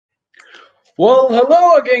Well,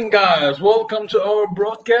 hello again, guys. Welcome to our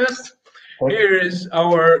broadcast. Here is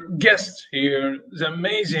our guest here, the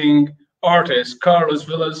amazing artist, Carlos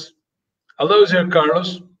Villas. Hello there,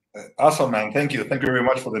 Carlos. Awesome, man. Thank you. Thank you very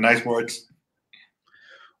much for the nice words.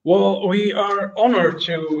 Well, we are honored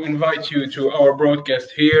to invite you to our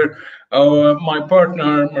broadcast here. My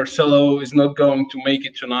partner, Marcelo, is not going to make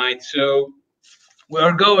it tonight, so we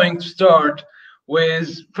are going to start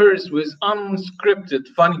with unscripted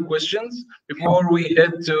funny questions before we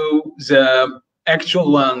head to the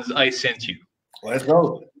actual ones I sent you. Let's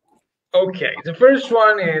go. Okay, the first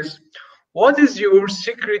one is, what is your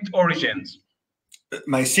secret origins?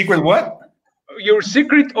 My secret what? Your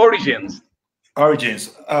secret origins.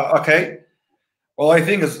 Origins. Okay. Well, I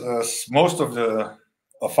think as most of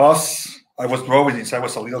us, I was drawing since I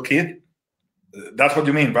was a little kid. That's what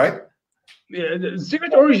you mean, right? Yeah, the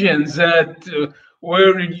secret origins. That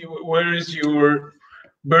where is your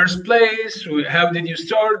birthplace? How did you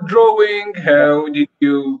start drawing? How did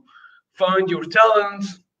you find your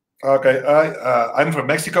talents? Okay. I'm from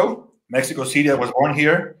Mexico, Mexico City. I was born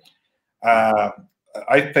here. Uh,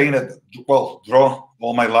 I painted, well, draw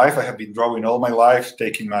all my life. I have been drawing all my life,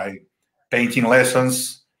 taking my painting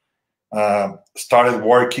lessons. Started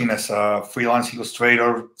working as a freelance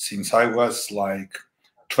illustrator since I was like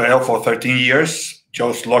 12 or 13 years,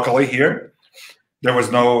 just locally here. There was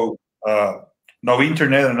no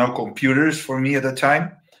internet and no computers for me at the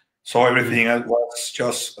time, so everything was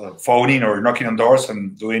just phoning or knocking on doors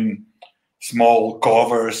and doing small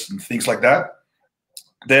covers and things like that.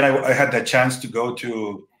 Then I had the chance to go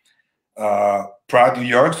to Prague, New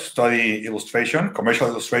York, to study illustration, commercial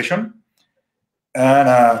illustration, and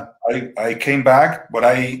I came back, but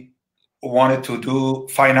I wanted to do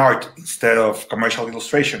fine art instead of commercial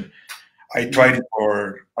illustration. I tried it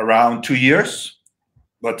for around 2 years,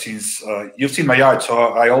 but since you've seen my art, so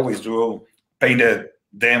I always drew painted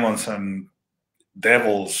demons and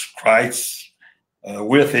devils, Christs,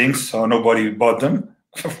 weird things, so nobody bought them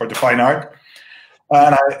for the fine art.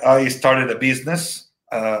 And I started a business,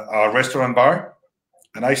 a restaurant bar,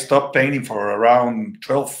 and I stopped painting for around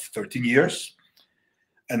 12, 13 years.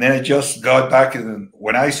 And then I just got back, and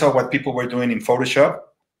when I saw what people were doing in Photoshop,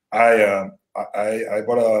 I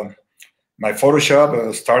bought my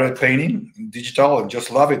Photoshop, started painting digital, and just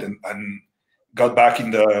love it, and got back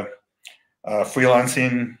in the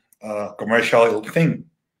freelancing commercial thing,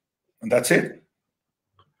 and that's it.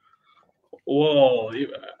 Well,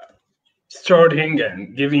 starting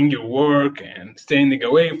and giving your work and standing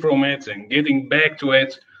away from it and getting back to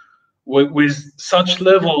it with such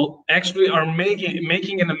level actually are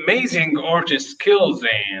making an amazing artist skills,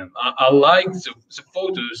 and I like the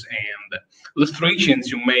photos and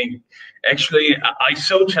illustrations you make. Actually, I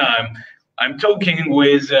saw time. I'm talking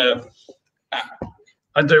with a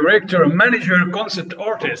director, a manager, concept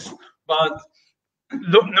artist, but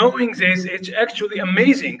knowing this, it's actually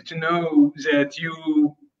amazing to know that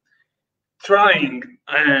you trying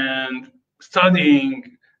and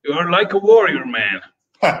studying. You are like a warrior, man.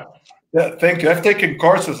 Yeah, thank you. I've taken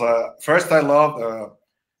courses. First, I love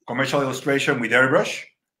commercial illustration with airbrush.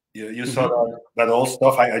 You saw that old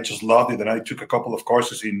stuff. I just loved it, and I took a couple of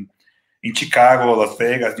courses in Chicago, Las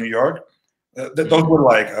Vegas, New York. Those were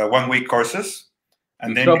like 1 week courses, and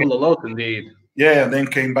You then travel a lot indeed. yeah, and then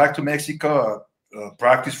came back to Mexico,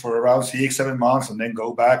 practice for around 6, 7 months, and then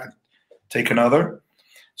go back and take another.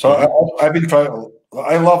 So I've been trying.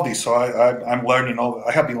 I love this. So I'm learning all.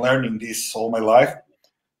 I have been learning this all my life,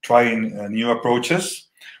 trying new approaches.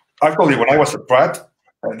 Actually, when I was at Pratt,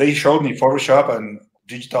 they showed me Photoshop and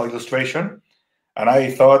digital illustration, and I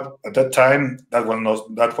thought at that time that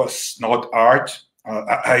was not art.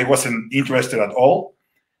 I wasn't interested at all.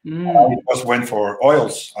 I just went for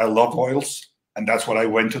oils. I love oils, and that's what I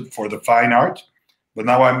went to for the fine art. But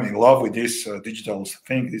now I'm in love with this digital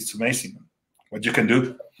thing. It's amazing what you can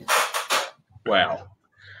do. Wow.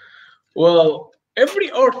 Well, every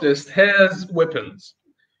artist has weapons.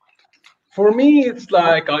 For me, it's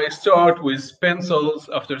like I start with pencils.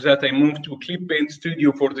 After that, I move to Clip Paint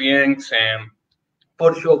Studio for the inks and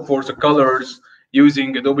Photoshop for the colors,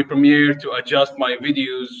 using Adobe Premiere to adjust my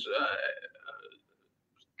videos.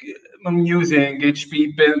 I'm using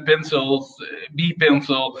HP pencils, B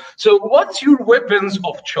pencil. So, what's your weapons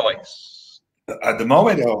of choice? At the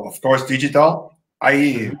moment, of course, digital.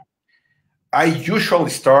 I usually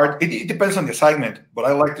start. It depends on the assignment, but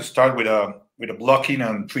I like to start with a blocking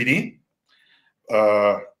on 3D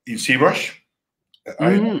in ZBrush.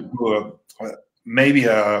 I do maybe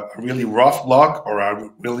a really rough block or a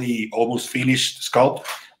really almost finished sculpt,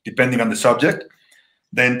 depending on the subject.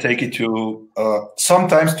 Then take it to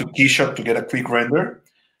sometimes to Keyshot to get a quick render.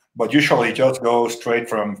 but usually just go straight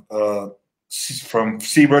from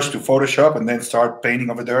ZBrush to Photoshop and then start painting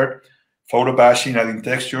over there, photo bashing, adding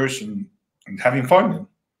textures, and having fun.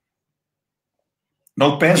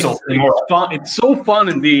 No pencils anymore. It's fun. It's so fun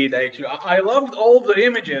indeed. Actually, I loved all the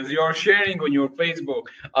images you're sharing on your Facebook.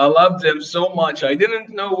 I loved them so much. I didn't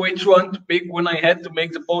know which one to pick when I had to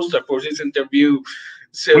make the poster for this interview.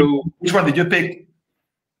 So, which one did you pick?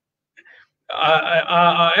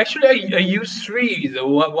 Actually, I used three. The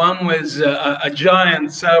one was a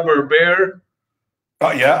giant saber bear.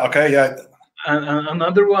 Oh yeah, okay, yeah. And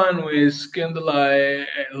another one was kind of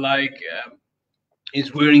like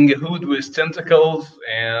he's wearing a hood with tentacles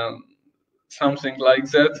and something like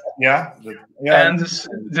that. Yeah, yeah. And the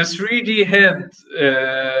 3D head,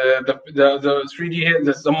 the 3D head,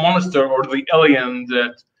 that's the monster or the alien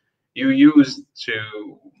that you used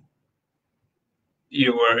to.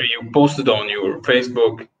 You posted on your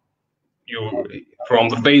Facebook, from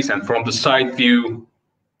the face and from the side view.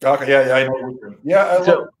 Okay, yeah, I know.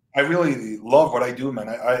 Yeah, I really love what I do, man.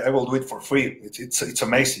 I will do it for free. It's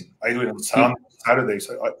amazing. I do it on Saturdays.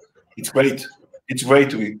 It's great. It's great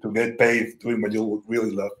to get paid doing what you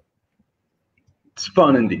really love. It's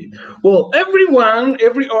fun indeed. Well,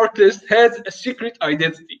 every artist has a secret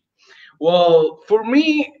identity. Well, for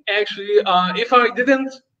me, actually, if I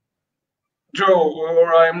didn't draw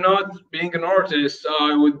or I'm not being an artist,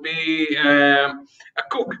 I would be a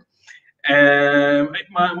cook.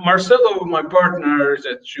 Marcelo, my partner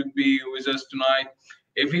that should be with us tonight,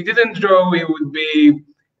 if he didn't draw, he would be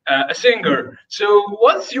a singer. So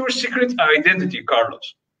what's your secret identity,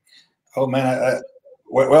 Carlos? Oh man,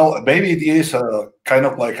 well, maybe it is kind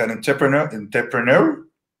of like an entrepreneur,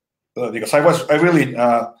 because I really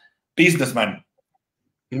businessman.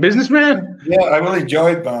 Businessman? Yeah, I really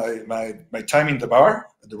enjoyed my time in the bar,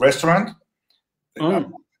 at the restaurant.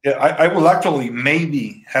 Yeah, I will actually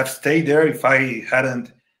maybe have stayed there if I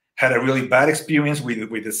hadn't had a really bad experience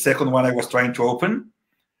with the second one I was trying to open.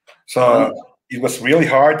 So it was really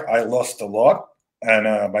hard. I lost a lot. And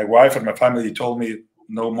my wife and my family told me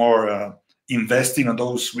no more investing on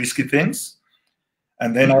those risky things.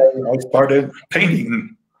 And then I started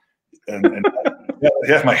painting. And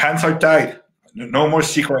yeah, my hands are tied. No more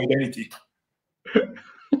secret identity.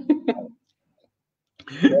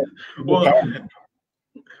 Well,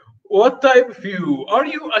 what type of you? Are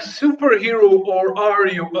you a superhero or are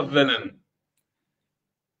you a villain?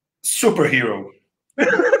 Superhero.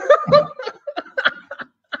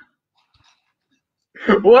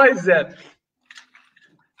 Why is that?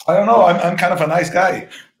 I don't know. I'm kind of a nice guy.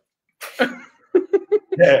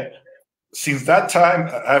 Yeah. Since that time,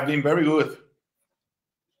 I've been very good.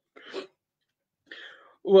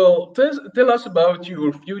 Well, tell us about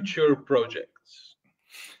your future projects.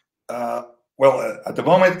 Well, at the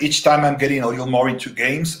moment, each time I'm getting a little more into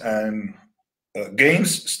games, and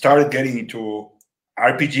games started getting into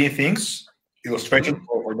RPG things, illustration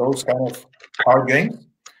for those kind of card games,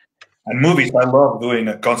 and movies. I love doing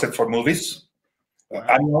a concept for movies.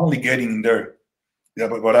 I'm only getting in there, yeah,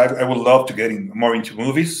 but I would love to get in more into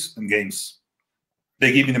movies and games.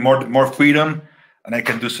 They give me more freedom, and I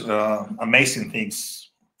can do amazing things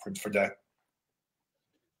for that.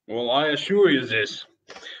 Well, I assure you this.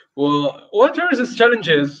 Well, what are the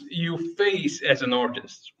challenges you face as an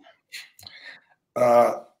artist?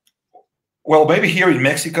 Well, maybe here in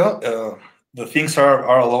Mexico, the things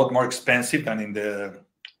are a lot more expensive than in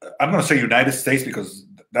I'm going to say United States, because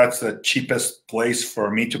that's the cheapest place for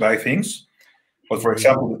me to buy things. But for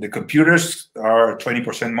example, the computers are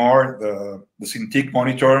 20% more. The Cintiq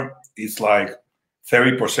monitor is like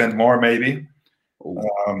 30% more, maybe.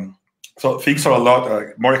 So things are a lot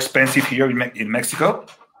more expensive here in Mexico.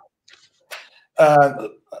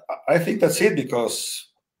 I think that's it, because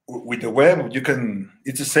with the web,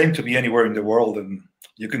 it's the same to be anywhere in the world, and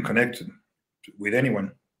you can connect with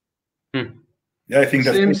anyone. Yeah, I think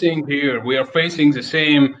that's same thing here. We are facing the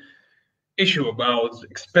same issue about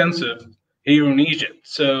expensive here in Egypt.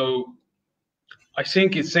 So I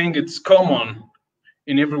think it's common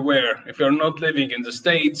in everywhere. If you're not living in the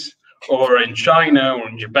States or in China or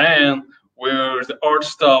in Japan, where the art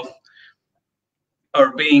stuff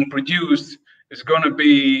are being produced, is going to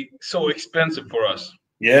be so expensive for us.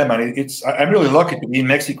 Yeah, man, I'm really lucky to be in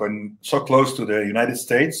Mexico and so close to the United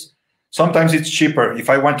States. Sometimes it's cheaper. If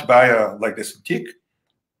I want to buy like the Cintiq,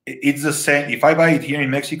 it's the same. If I buy it here in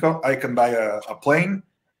Mexico, I can buy a plane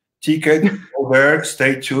ticket, go there,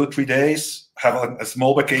 stay 2-3 days, have a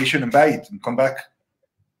small vacation, and buy it and come back.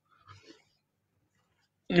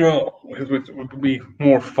 No, it would be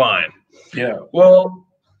more fun. Yeah. Well,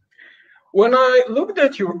 when I looked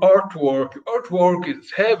at your artwork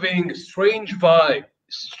is having a strange vibe,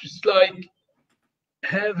 it's like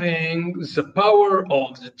having the power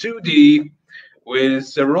of the 2D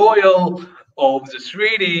with the royal of the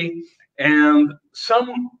 3D and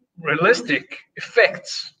some realistic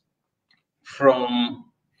effects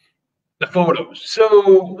from the photos.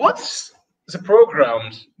 So, what's the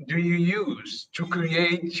programs do you use to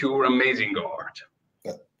create your amazing art?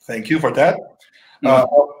 Thank you for that.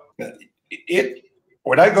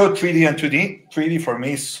 When I go 3D and 2D, 3D for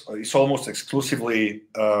me is almost exclusively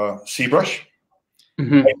ZBrush.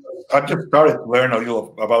 Mm-hmm. I just started to learn a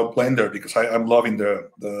little about Blender because I'm loving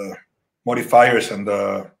the modifiers and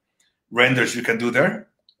the renders you can do there.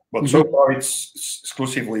 But so far, it's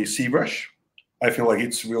exclusively ZBrush. I feel like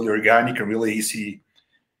it's really organic and really easy.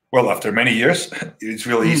 Well, after many years, it's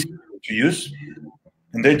really easy to use.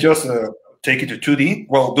 And then just take it to 2D.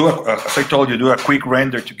 Well, as I told you, do a quick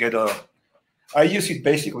render to get I use it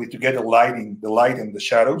basically to get the light and the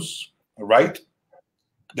shadows right.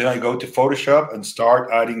 Then I go to Photoshop and start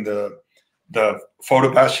adding the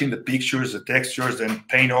photo bashing, the pictures, the textures, then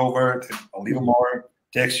paint over, then a little more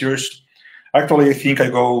textures. Actually, I think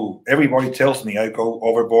everybody tells me I go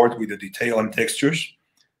overboard with the detail and textures,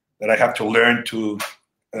 that I have to learn to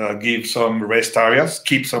give some rest areas,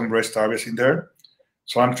 keep some rest areas in there.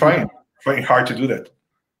 So I'm trying hard to do that.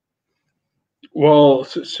 Well,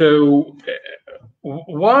 so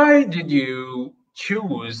why did you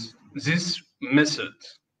choose this method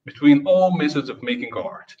between all methods of making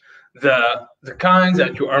art? The kinds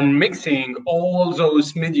that you are mixing all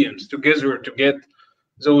those mediums together to get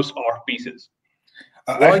those art pieces.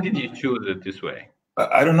 Why did you choose it this way?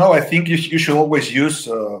 I don't know. I think you should always use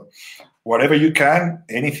whatever you can,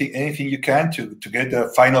 anything you can to get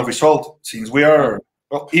the final result. Since we are,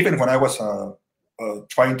 well, even when I was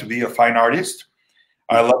trying to be a fine artist,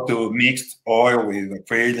 I love to mix oil with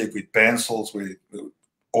acrylic, with pencils, with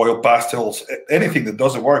oil pastels, anything that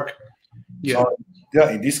doesn't work. Yeah. So, yeah,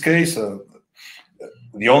 in this case,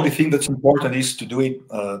 the only thing that's important is to do it,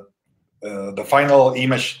 the final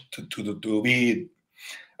image to be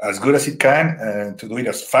as good as it can, and to do it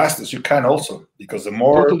as fast as you can also, because the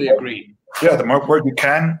more— Totally agree. Yeah, the more work you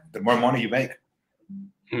can, the more money you make.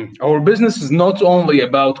 Our business is not only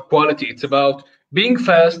about quality, it's about being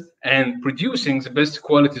fast and producing the best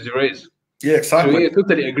quality there is. Yeah, exactly. So I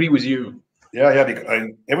totally agree with you. Yeah, because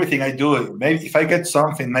everything I do, maybe if I get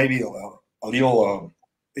something, maybe a little,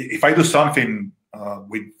 if I do something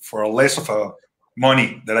for less of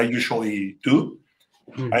money that I usually do,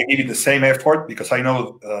 I give it the same effort, because I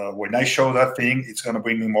know when I show that thing, it's going to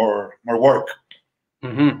bring me more work.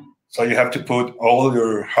 So you have to put all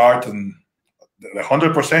your heart and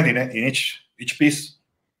 100% in each piece.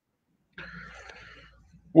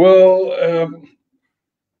 Well,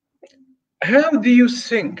 how do you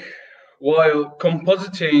think, while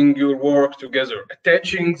compositing your work together,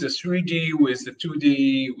 attaching the 3D with the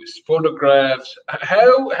 2D, with photographs,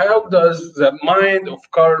 how does the mind of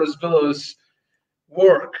Carlos Villas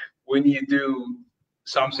work when you do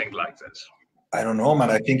something like this? I don't know, man.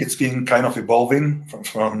 I think it's been kind of evolving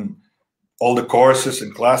from all the courses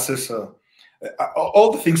and classes.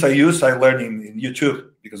 All the things I use, I learn in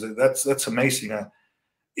YouTube, because that's amazing.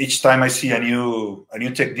 Each time I see a new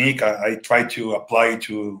technique, I try to apply it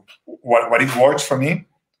to what it works for me,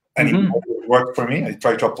 and it worked for me. I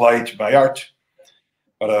try to apply it to my art.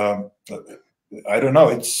 But I don't know.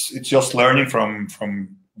 It's just learning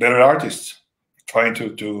from better artists, trying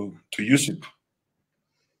to use it.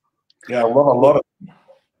 Yeah, I love a lot of them.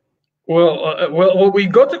 Well, we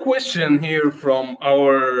got a question here from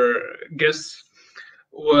our guests.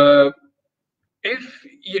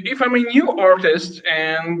 If I'm a new artist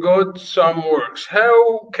and got some works,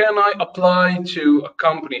 how can I apply to a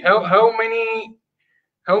company? How many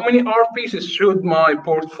art pieces should my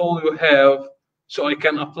portfolio have so I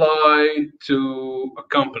can apply to a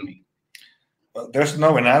company? There's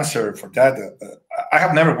no an answer for that. I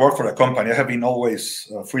have never worked for a company. I have been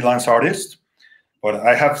always a freelance artist, but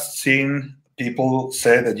I have seen people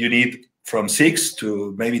say that you need from 6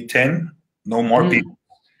 to maybe 10, no more people.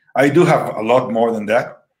 I do have a lot more than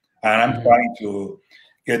that, and I'm trying to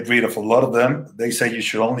get rid of a lot of them. They say you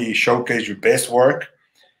should only showcase your best work,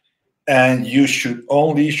 and you should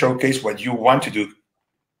only showcase what you want to do.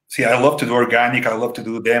 See, I love to do organic. I love to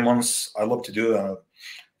do demons. I love to do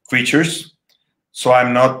creatures. So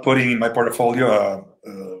I'm not putting in my portfolio,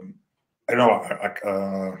 I don't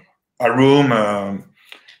know, a room, I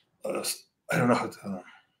don't know how to,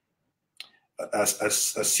 a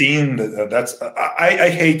scene that's I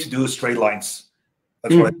hate to do straight lines.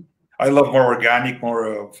 That's what I love. More organic, more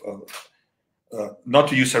of not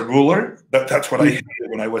to use a ruler. That's what I hated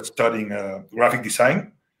when I was studying graphic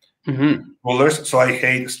design. rulers. So I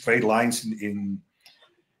hate straight lines in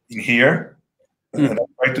here. And I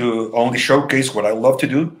try to only showcase what I love to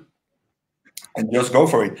do and just go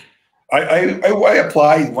for it. I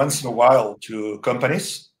apply once in a while to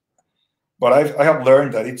companies, but I have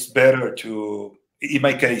learned that it's better to, in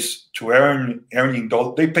my case, to earning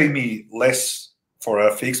dollars. They pay me less for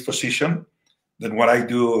a fixed position than what I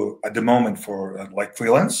do at the moment for like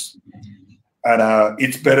freelance, and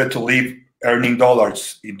it's better to live earning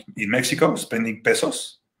dollars in Mexico, spending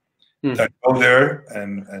pesos, than go there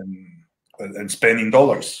and spending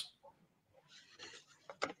dollars.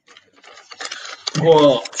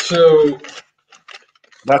 Well, so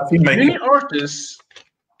That's in many artists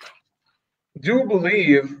do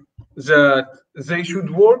believe that they should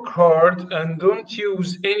work hard and don't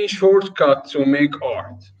use any shortcut to make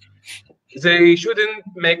art. They shouldn't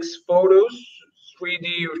mix photos,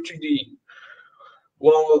 3D or 2D.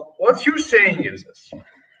 Well, what you're saying is this.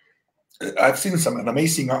 I've seen some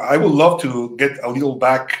amazing. I would love to get a little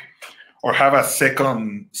back or have a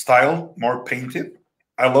second style, more painted.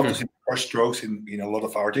 I love to see brush strokes in a lot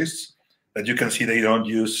of artists that you can see they don't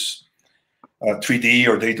use 3D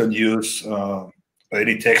or they don't use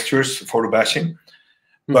any textures, photo bashing.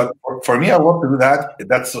 But for me, I love to do that.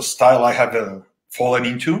 That's the style I have fallen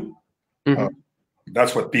into.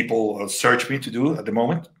 That's what people search me to do at the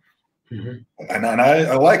moment. And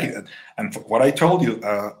I like it. And what I told you,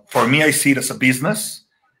 for me, I see it as a business.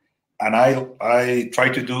 And I try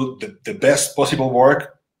to do the best possible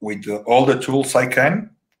work with all the tools I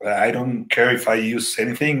can. I don't care if I use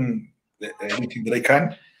anything that I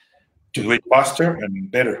can to do it faster and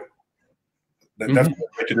better. That's what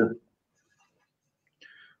I try to do.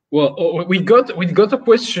 Well, we got a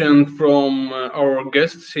question from our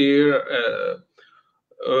guests here.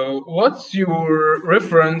 What's your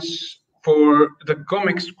reference for the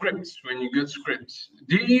comic scripts when you get scripts?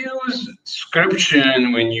 Do you use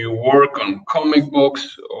Scription when you work on comic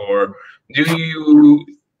books, or do you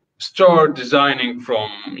start designing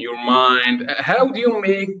from your mind? How do you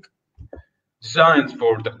make designs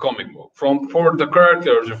for the comic book, for the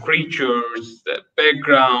characters, the creatures, the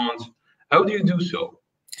backgrounds? How do you do so?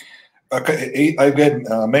 Okay, I get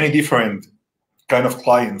many different kind of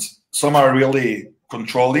clients. Some are really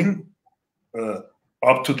controlling,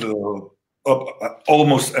 up to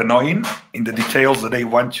almost annoying in the details that they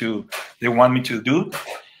want me to do.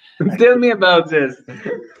 Tell me about this.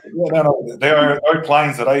 No. There are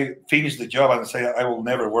clients that I finish the job and say I will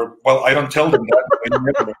never work. Well, I don't tell them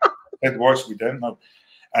that. It works with them, no.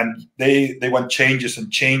 And they want changes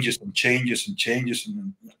and changes and changes and changes,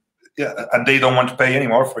 and and they don't want to pay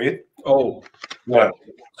anymore for it. Oh, yeah.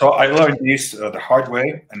 So I learned this the hard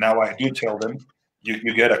way, and now I do tell them.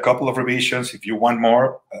 You get a couple of revisions. If you want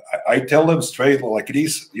more, I tell them straight like it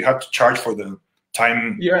is. You have to charge for the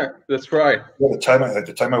time. Yeah, that's right. The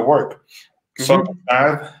time I work. Some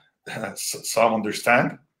mad, some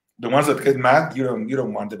understand. The ones that get mad, you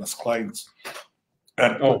don't want them as clients.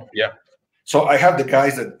 And, yeah. So I have the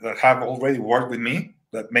guys that have already worked with me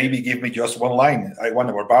that maybe give me just one line. I want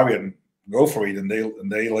a barbarian, go for it, and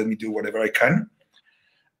they let me do whatever I can.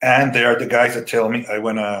 And they are the guys that tell me I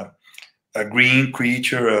want a green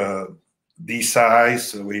creature, this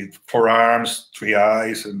size, with 4 arms, 3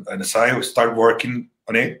 eyes, and as I start working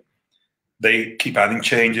on it, they keep adding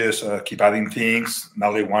changes, keep adding things.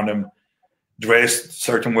 Now they want them dressed a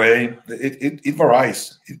certain way. It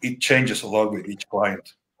varies. It changes a lot with each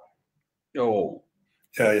client. Oh.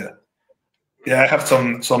 Yeah. I have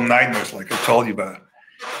some nightmares, like I told you, but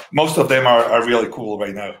most of them are really cool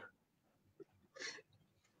right now.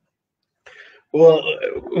 Well,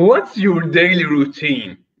 what's your daily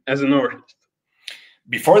routine as an artist?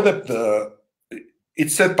 Before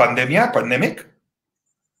it's a pandemic.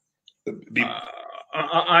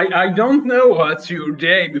 I don't know what's your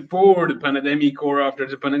day before the pandemic or after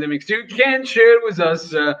the pandemic. So you can share with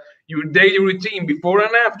us your daily routine before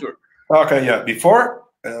and after. Okay, yeah. Before,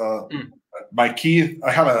 my kid,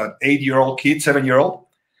 I have an 8-year-old kid, 7-year-old.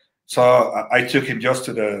 So I took him just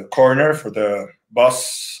to the corner for the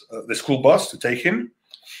bus, the school bus, to take him.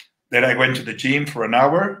 Then I went to the gym for an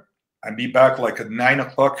hour and be back like at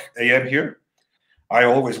 9:00 a.m. here. I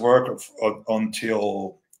always work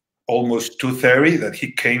until almost 2:30 that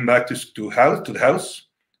he came back to the house.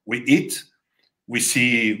 We eat. We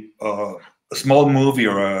see a small movie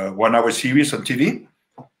or a 1-hour series on TV.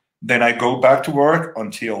 Then I go back to work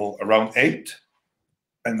until around 8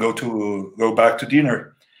 and go back to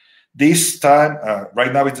dinner. This time,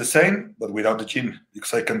 right now it's the same, but without the gym,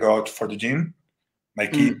 because I can go out for the gym. My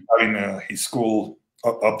kid having his school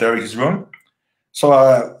up there in his room. So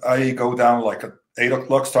I go down like at 8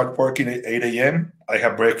 o'clock, start working at 8 a.m. I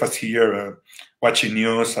have breakfast here, watching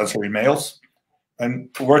news, answering emails, and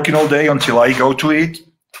working all day until I go to eat.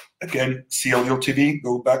 Again, see a little TV,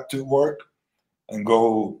 go back to work, and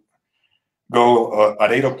go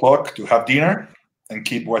at 8 o'clock to have dinner and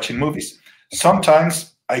keep watching movies.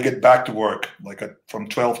 Sometimes I get back to work like from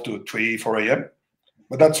 12 to 3, 4 a.m.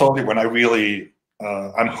 But that's only when I really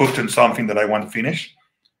I'm hooked on something that I want to finish.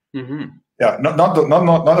 Mm-hmm. Yeah,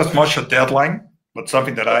 not as much a deadline, but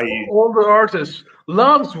something that all the artists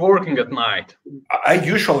loves working at night. I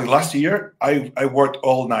usually last year I worked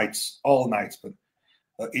all nights, but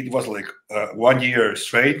it was like 1 year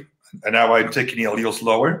straight, and now I'm taking it a little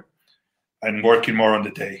slower and working more on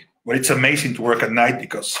the day. But it's amazing to work at night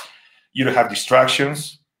because you don't have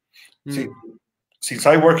distractions. See, since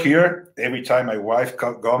I work here, every time my wife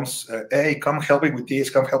comes, hey, come help me with this,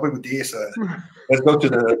 come help me with this. Let's go to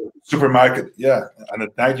the supermarket. Yeah, and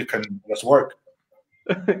at night you can just work.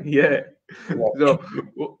 Yeah. So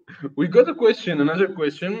we got another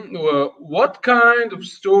question. What kind of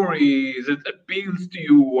stories that appeals to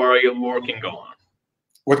you while you're working on?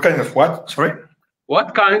 What kind of what? Sorry?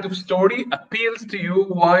 What kind of story appeals to you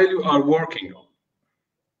while you are working on?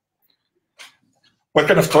 What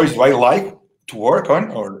kind of stories do I like to work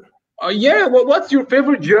on? Or yeah, what's your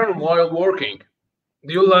favorite genre while working?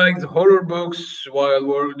 Do you like the horror books while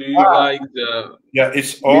working? Do you like the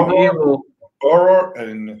it's horror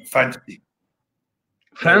and fantasy.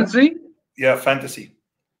 Fantasy? Yeah, fantasy.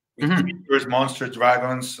 With creatures, monsters,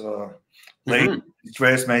 dragons, ladies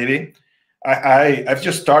dress maybe. I've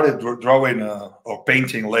just started drawing or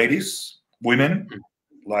painting ladies, women,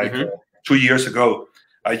 like 2 years ago.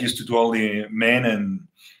 I used to do only men and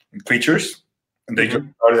creatures, and they just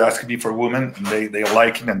started asking me for women, and they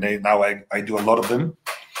like it, and now I do a lot of them.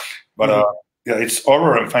 But yeah, it's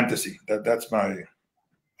horror and fantasy. That's my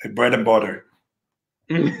bread and butter.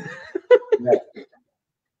 Yeah,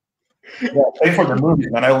 same for the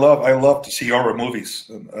movies, and I love to see horror movies,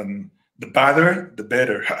 and the badder, the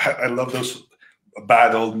better. I love those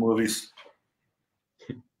bad old movies.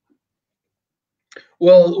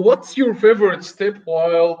 Well, what's your favorite step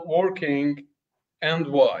while working, and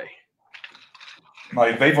why?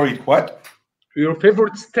 My favorite what? Your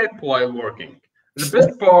favorite step while working. The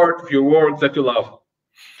best part of your work that you love.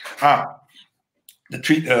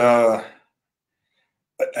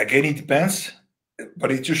 Again, it depends,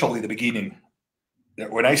 but it's usually the beginning.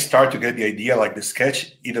 When I start to get the idea, like the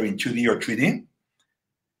sketch, either in 2D or 3D,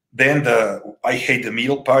 then I hate the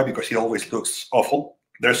middle part because it always looks awful.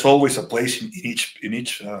 There's always a place in each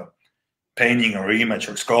painting or image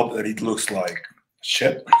or sculpt that it looks like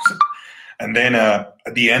shit. And then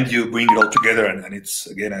at the end, you bring it all together, and it's,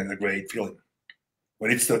 again, a great feeling.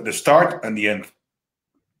 But it's the start and the end.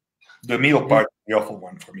 The middle part is the awful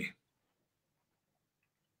one for me.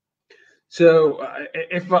 So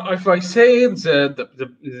if I say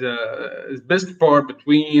the best part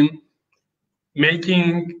between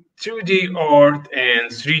making 2D art and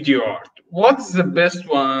 3D art, what's the best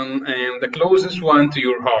one and the closest one to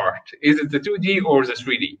your heart? Is it the 2D or the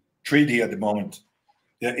 3D? 3D at the moment.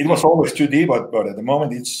 Yeah, it was always 2D, but at the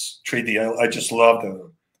moment it's 3D. I just love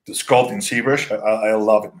the sculpt in ZBrush. I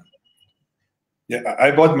love it. Yeah,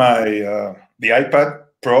 I bought my the iPad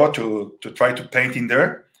Pro to try to paint in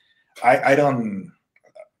there. I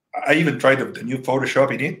even tried the new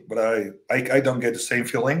Photoshop in it, but I don't get the same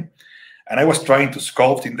feeling. And I was trying to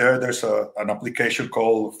sculpt in there. There's an application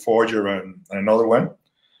called Forger and another one,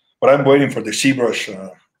 but I'm waiting for the ZBrush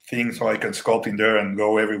thing so I can sculpt in there and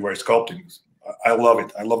go everywhere sculpting. I love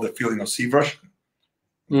it. I love the feeling of ZBrush.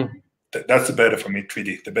 That's the better for me,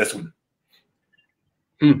 3D, the best one.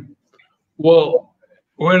 Well,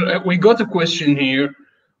 we got a question here.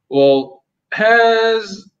 Well,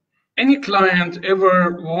 has any client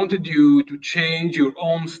ever wanted you to change your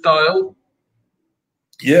own style?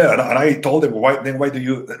 Yeah, and I told them, why do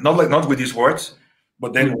you, not with these words,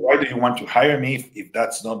 but then why do you want to hire me if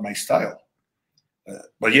that's not my style?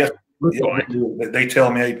 But yes, they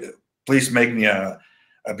tell me, please make me a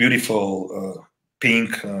beautiful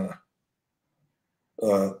pink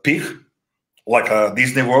pig, like a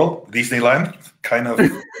Disneyland kind of.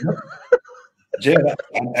 Yeah,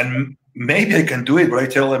 and maybe I can do it, but I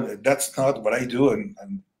tell them that's not what I do, and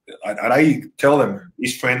I tell them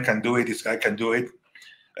this friend can do it, this guy can do it.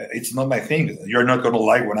 It's not my thing. You're not going to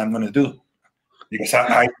like what I'm going to do, because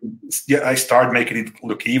I start making it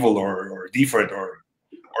look evil or different or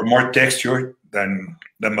more texture than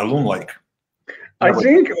balloon like. I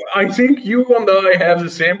think you and I have the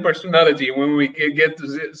same personality when we get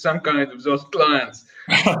to some kind of those clients.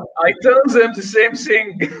 I tell them the same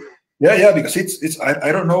thing. Yeah, because it's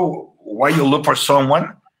I don't know why you look for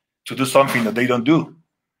someone to do something that they don't do?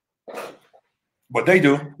 But they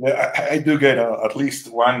do. I do get at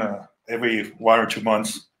least one every 1 or 2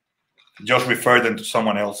 months. Just refer them to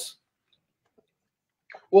someone else.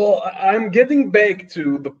 Well, I'm getting back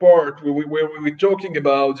to the part where we were talking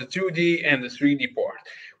about the 2D and the 3D part.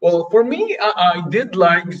 Well, for me, I did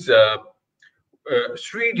like the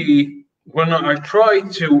 3D when I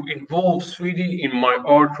tried to involve 3D in my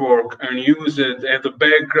artwork and use it as a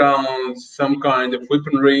background, some kind of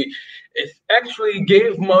weaponry. It actually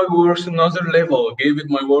gave my work another level, gave it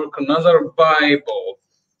my work another vibe of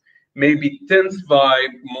maybe tense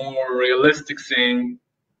vibe, more realistic thing.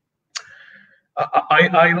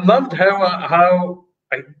 I loved how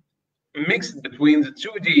I mixed between the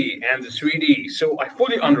 2D and the 3D, so I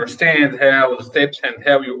fully understand how the steps and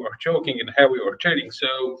how you are talking and how you are chatting.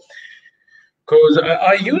 So, because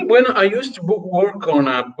when I used to work on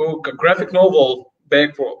a book, a graphic novel,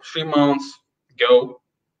 back for 3 months ago,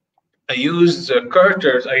 I used the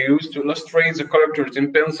characters. I used to illustrate the characters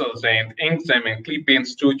in pencils and ink them in Clip Paint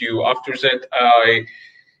Studio. After that, I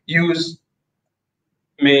used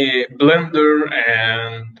Blender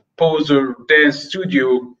and Poser Dance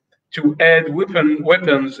Studio to add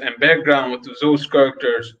weapons and background to those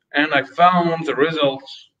characters, and I found the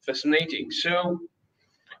results fascinating. So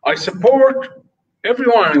I support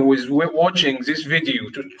everyone who is watching this video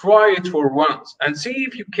to try it for once and see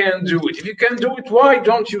if you can do it. If you can do it, why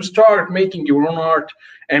don't you start making your own art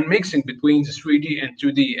and mixing between the 3D and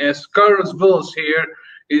 2D? As Carlos Villas here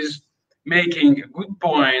is making a good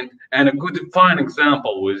point and a good fine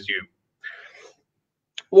example with you.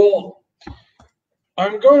 Well,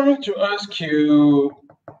 I'm going to ask you,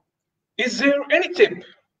 is there any tip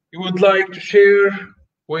you would like to share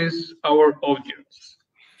with our audience?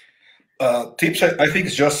 Tips, I think,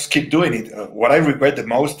 is just keep doing it. What I regret the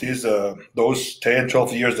most is those 10,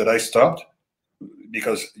 12 years that I stopped,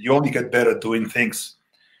 because you only get better doing things.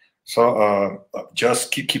 So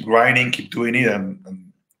just keep grinding, keep doing it,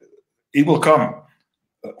 and it will come.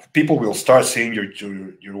 People will start seeing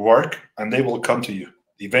your work, and they will come to you.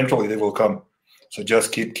 Eventually, they will come. So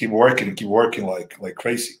just keep working like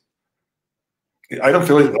crazy. I don't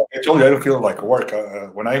feel it. I told you I don't feel like work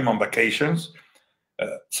when I'm on vacations.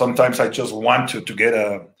 Sometimes I just want to get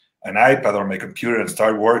an iPad or my computer and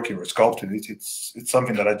start working or sculpting. It's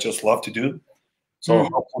something that I just love to do. So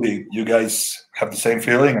hopefully you guys have the same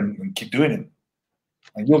feeling and keep doing it,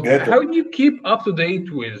 and you'll get. How do you keep up to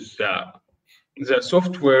date with the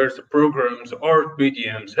softwares, the programs, art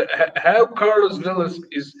mediums? How Carlos Villas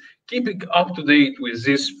is keeping up to date with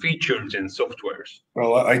these features and softwares?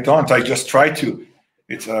 Well, I don't. I just try to.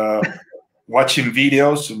 It's watching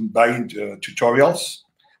videos and buying tutorials.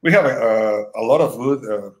 We have a lot of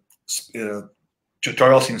good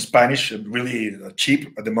tutorials in Spanish, really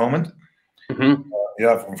cheap at the moment.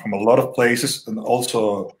 Yeah, from a lot of places, and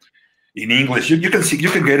also in English. You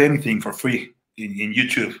can get anything for free in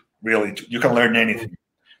YouTube. Really, you can learn anything.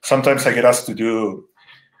 Sometimes I got asked to do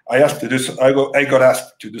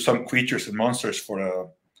some creatures and monsters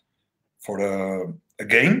for a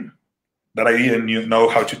game that I didn't know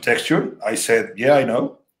how to texture. I said, yeah, I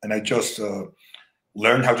know, and I just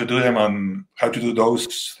learned how to do them how to do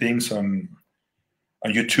those things on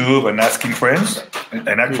YouTube and asking friends,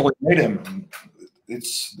 and actually made them.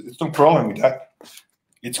 It's no problem with that.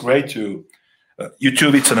 It's great to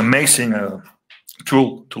YouTube. It's an amazing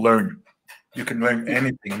tool to learn. You can learn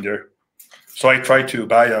anything there. So I try to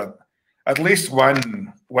buy at least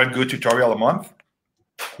one good tutorial a month.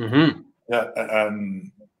 Yeah, and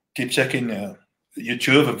keep checking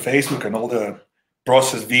YouTube and Facebook and all the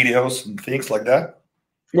process videos and things like that.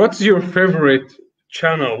 What's your favorite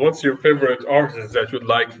channel? What's your favorite artist that you'd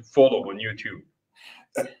like to follow on YouTube?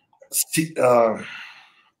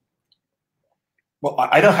 Well,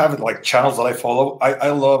 I don't have like channels that I follow.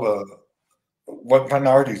 I love one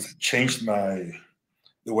artist changed the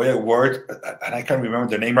way I work, and I can't remember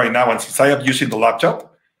the name right now. And since I am using the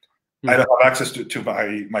laptop, I don't have access to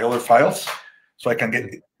my other files, so I can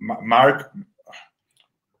get Mark.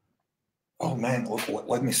 Oh man,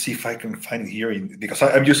 let me see if I can find it here because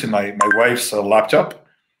I'm using my wife's laptop.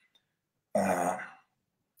 I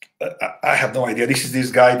have no idea. This is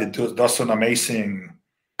this guy that does an amazing.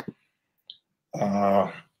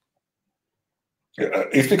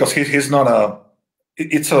 It's because he's not a.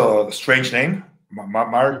 It's a strange name,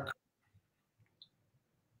 Mark.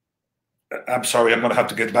 I'm sorry, I'm gonna have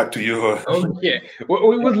to get back to you. Okay, well,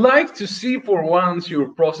 we would like to see for once your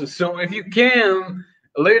process. So if you can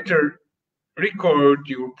later record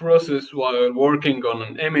your process while working on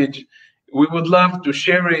an image, we would love to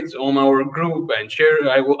share it on our group and share.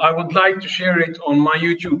 I would like to share it on my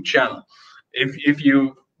YouTube channel, if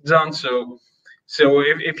you've done so. So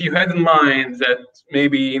if you had in mind that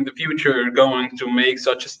maybe in the future you're going to make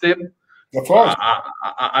such a step, Of course.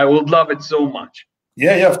 I would love it so much.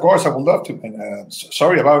 Yeah, of course, I would love to. And,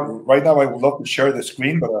 sorry about right now. I would love to share the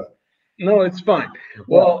screen, but no, it's fine.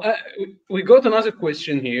 Well, we got another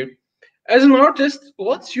question here. As an artist,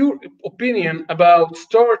 what's your opinion about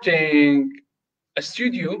starting a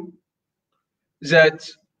studio that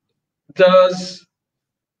does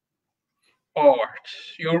art,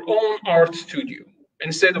 your own art studio,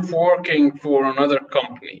 instead of working for another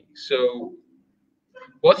company? So,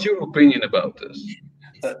 what's your opinion about this?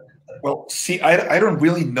 Well, see, I don't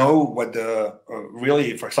really know what the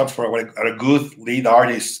really, for example, for what a good lead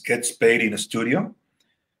artist gets paid in a studio.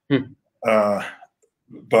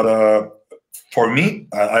 But for me,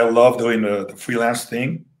 I love doing the freelance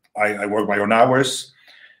thing. I work my own hours.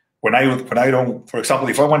 When I don't, for example,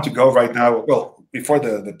 if I want to go right now, well, before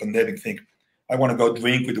the pandemic thing, I want to go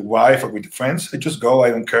drink with the wife or with the friends. I just go. I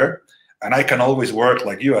don't care, and I can always work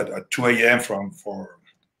like you at 2 a.m.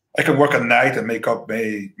 I can work at night and make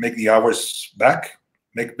the hours back,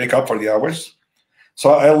 make up for the hours. So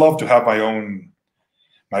I love to have my own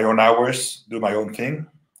hours, do my own thing.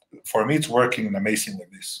 For me, it's working amazing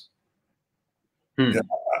like this. Yeah,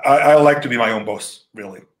 I like to be my own boss,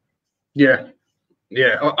 really. Yeah,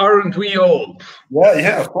 aren't we all?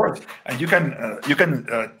 Yeah, of course. And you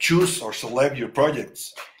can choose or select your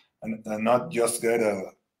projects, and not just get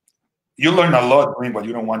you learn a lot doing what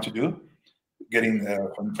you don't want to do. Getting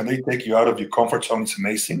when they take you out of your comfort zone, it's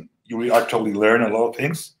amazing. You actually learn a lot of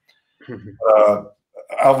things.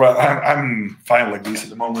 I'm fine like this at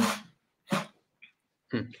the moment.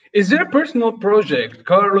 Is there a personal project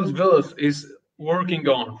Carlos Villas is working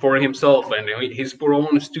on for himself and his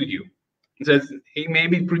own studio that he may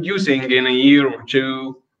be producing in a year or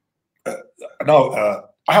two? No,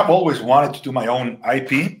 I have always wanted to do my own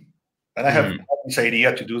IP, and I have this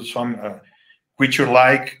idea to do some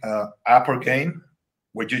creature-like app or game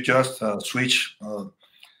where you just switch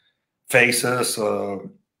faces,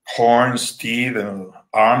 horns, teeth,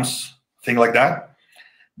 arms, thing like that.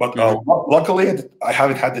 But luckily, I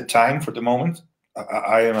haven't had the time for the moment.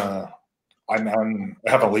 I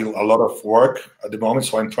have a lot of work at the moment,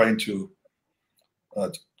 so I'm trying to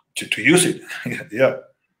use it. Yeah.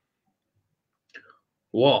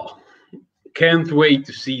 Wow, can't wait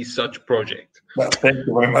to see such project. Well, thank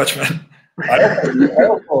you very much, man. I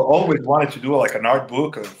also always wanted to do like an art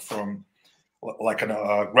book from like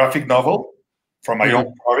a graphic novel from my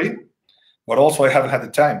own story, but also I haven't had the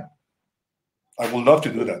time. I would love to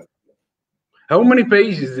do that. How many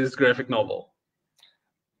pages is this graphic novel?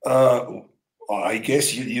 I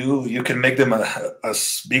guess you can make them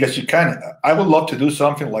as big as you can. I would love to do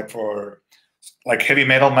something like for Heavy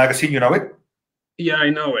Metal Magazine. You know it? Yeah, I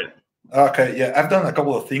know it. Okay, yeah, I've done a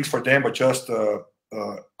couple of things for them, but just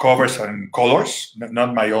covers and colors,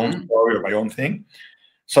 not my own story or my own thing.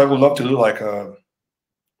 So I would love to do like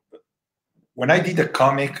when I did a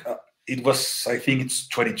comic, it was, I think it's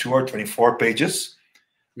 22 or 24 pages.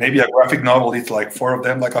 Maybe a graphic novel, it's like 4 of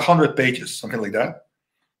them, like 100 pages, something like that.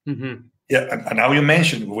 Yeah, and now you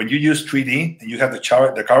mentioned when you use 3D and you have the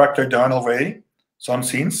character done already, some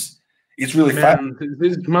scenes, it's really fun.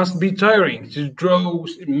 This must be tiring to draw,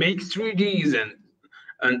 make 3Ds and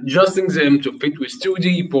adjusting them to fit with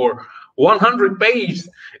 2D for 100 pages.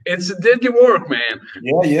 It's a deadly work, man.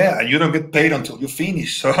 Yeah, and you don't get paid until you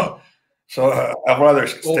finish. So I'd rather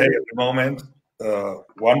stay at the moment,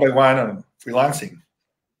 one by one, and freelancing.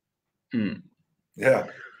 Yeah.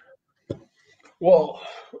 Well,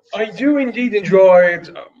 I do indeed enjoy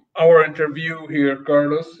our interview here,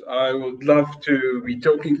 Carlos. I would love to be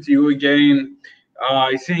talking to you again.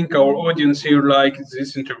 I think our audience here likes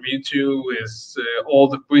this interview too, with all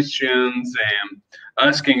the questions and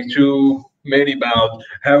asking too many about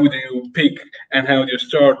how do you pick and how do you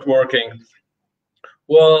start working.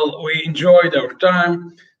 Well, we enjoyed our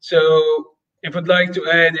time. So if you'd like to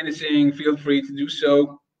add anything, feel free to do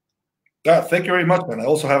so. Yeah, thank you very much, man. I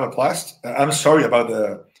also have a class. I'm sorry about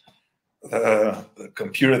the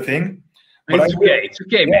computer thing. But it's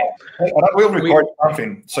okay, man. And I will record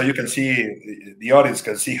something so you can see, the audience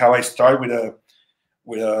can see how I start with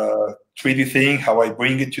a 3D thing, how I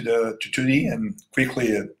bring it to 2D and quickly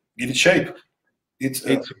give it shape. It's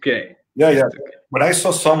okay. Yeah. It's okay. When I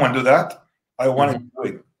saw someone do that, I wanted to do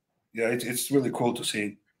it. Yeah, it's really cool to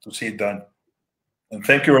see it done. And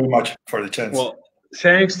thank you very much for the chance. Well,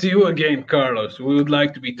 thanks to you again, Carlos. We would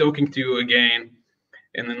like to be talking to you again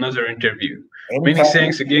in another interview. Many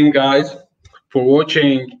thanks again, guys, for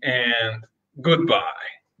watching, and Goodbye.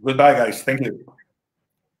 Goodbye, guys. Thank you.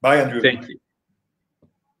 Bye, Andrew. Thank you.